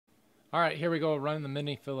All right, here we go. Running the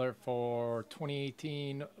mini filler for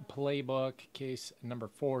 2018 Playbook. Case number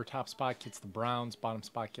 4. Top spot gets the Browns. Bottom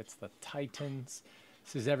spot gets the Titans.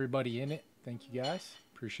 This is everybody in it. Thank you, guys.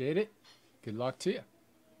 Appreciate it. Good luck to you.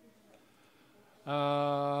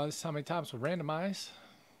 This is how many times we'll randomize.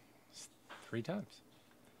 3 times.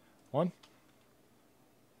 1,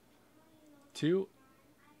 2,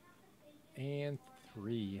 and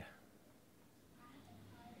 3.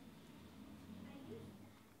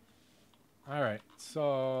 All right,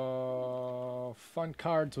 so fun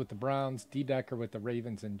cards with the Browns, D-Decker with the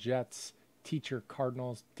Ravens and Jets, Teacher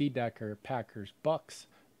Cardinals, D-Decker Packers, Bucks,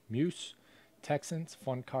 Muse, Texans,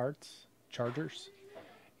 fun cards, Chargers,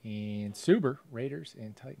 and Suber, Raiders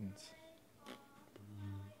and Titans.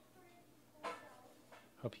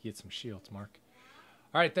 Hope you get some shields, Mark.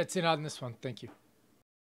 All right, that's it on this one. Thank you.